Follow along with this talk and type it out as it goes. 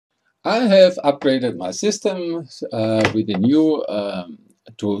I have upgraded my system with the new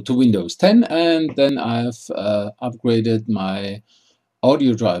to Windows 10, and then I've upgraded my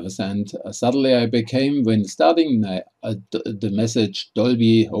audio drivers. And suddenly I became, when starting the message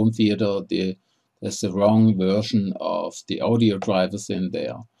Dolby Home Theater, there's the wrong version of the audio drivers in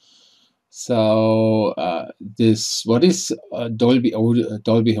there. So this what is Dolby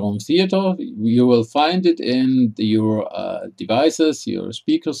Home Theater? You will find it in your devices, your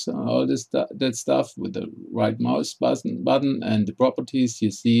speakers, and all that stuff with the right mouse button and the properties.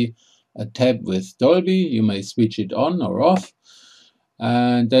 You see a tab with Dolby. You may switch it on or off,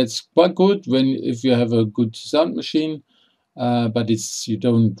 and that's quite good when if you have a good sound machine. But you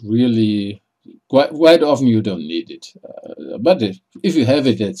don't really quite often you don't need it. But if you have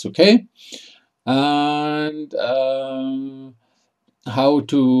it, that's okay. And how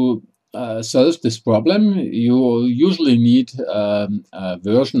to solve this problem? You usually need a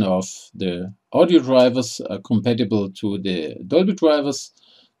version of the audio drivers compatible to the Dolby drivers.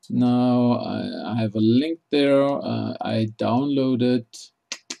 Now I have a link there. I downloaded.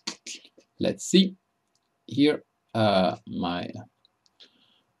 Let's see here. My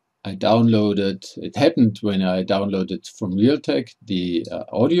I downloaded. It happened when I downloaded from Realtek the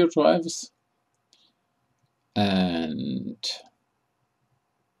audio drivers, and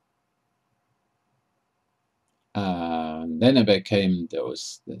then I became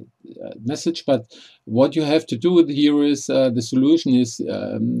those message. But what you have to do here is the solution is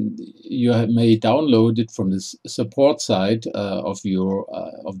may download it from the support side of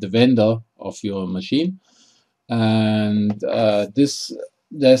the vendor of your machine, and this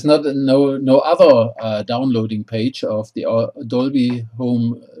there's no other downloading page of the Dolby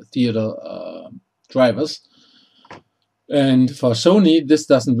Home Theater drivers. And for Sony, this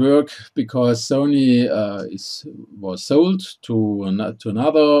doesn't work because Sony was sold to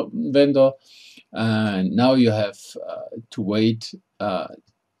another vendor, and now you have to wait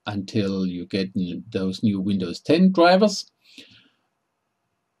until you get those new Windows 10 drivers.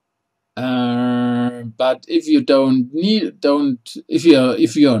 But if you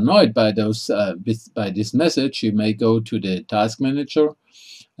if you're annoyed by by this message, you may go to the Task Manager,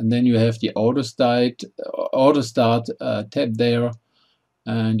 and then you have the auto start tab there,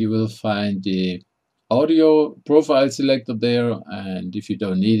 and you will find the audio profile selector there. And if you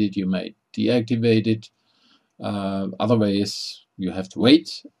don't need it, you may deactivate it. Otherwise, you have to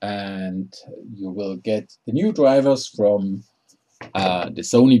wait, and you will get the new drivers from the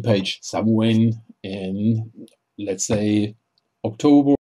Sony page somewhere in, let's say, October.